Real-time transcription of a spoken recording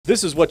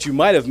This is what you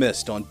might have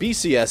missed on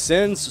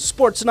BCSN's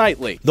Sports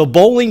Nightly. The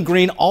Bowling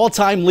Green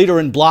all-time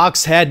leader in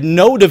blocks had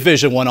no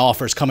Division I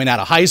offers coming out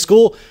of high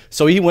school,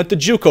 so he went the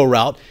JUCO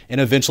route and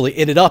eventually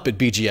ended up at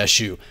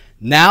BGSU.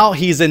 Now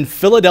he's in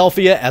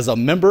Philadelphia as a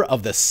member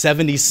of the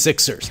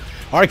 76ers.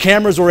 Our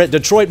cameras were at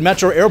Detroit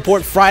Metro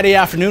Airport Friday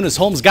afternoon as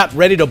Holmes got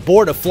ready to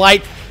board a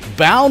flight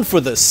bound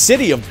for the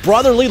city of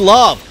brotherly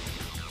love.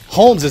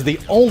 Holmes is the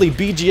only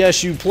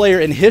BGSU player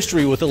in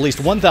history with at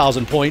least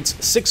 1,000 points,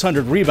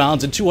 600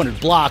 rebounds, and 200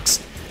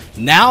 blocks.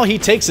 Now he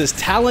takes his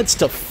talents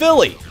to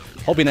Philly,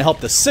 hoping to help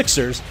the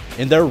Sixers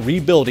in their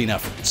rebuilding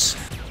efforts.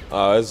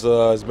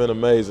 It's been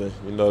amazing,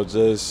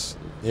 just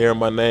hearing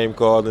my name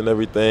called and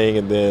everything,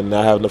 and then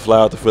not having to fly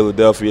out to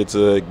Philadelphia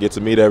to get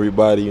to meet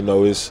everybody.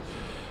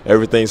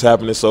 Everything's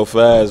happening so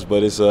fast,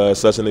 but it's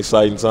such an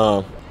exciting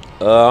time.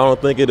 I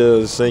don't think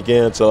it'll sink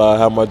in until I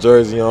have my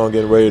jersey on,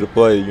 getting ready to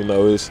play.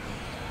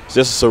 It's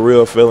just a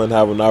surreal feeling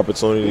having the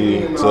opportunity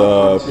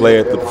to play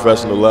at the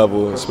professional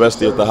level,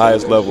 especially at the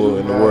highest level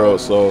in the world.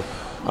 So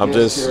I'm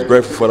just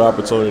grateful for the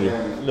opportunity.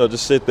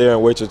 Just sit there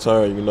and wait your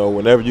turn.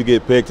 Whenever you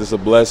get picked, it's a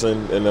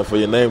blessing, and for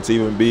your name to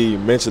even be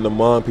mentioned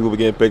among people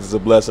getting picked is a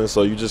blessing.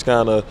 So you just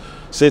kind of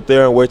sit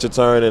there and wait your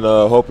turn and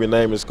hope your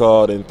name is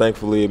called, and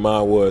thankfully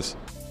mine was.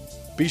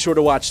 Be sure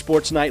to watch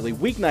Sports Nightly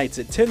weeknights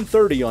at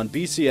 10:30 on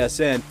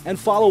BCSN and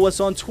follow us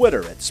on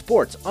Twitter at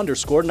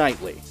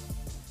sports_nightly.